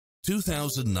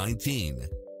2019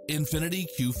 INFINITI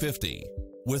Q50.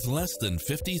 With less than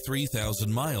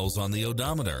 53,000 miles on the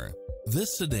odometer,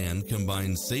 this sedan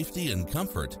combines safety and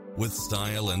comfort with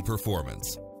style and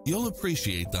performance. You'll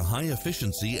appreciate the high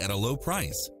efficiency at a low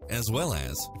price, as well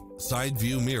as side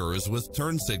view mirrors with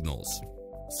turn signals,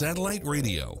 satellite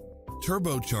radio,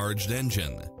 turbocharged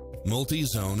engine,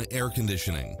 multi-zone air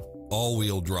conditioning,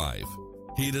 all-wheel drive,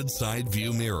 heated side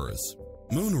view mirrors,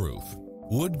 moonroof,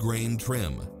 wood grain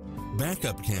trim,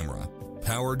 backup camera,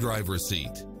 power driver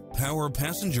seat, power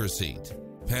passenger seat,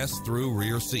 pass-through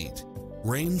rear seat,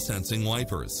 rain sensing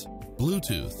wipers,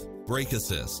 Bluetooth, brake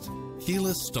assist,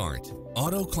 keyless start,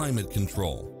 auto climate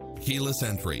control, keyless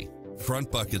entry,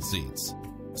 front bucket seats,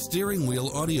 steering wheel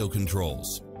audio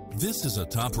controls. This is a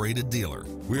top-rated dealer.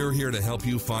 We're here to help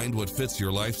you find what fits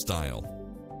your lifestyle.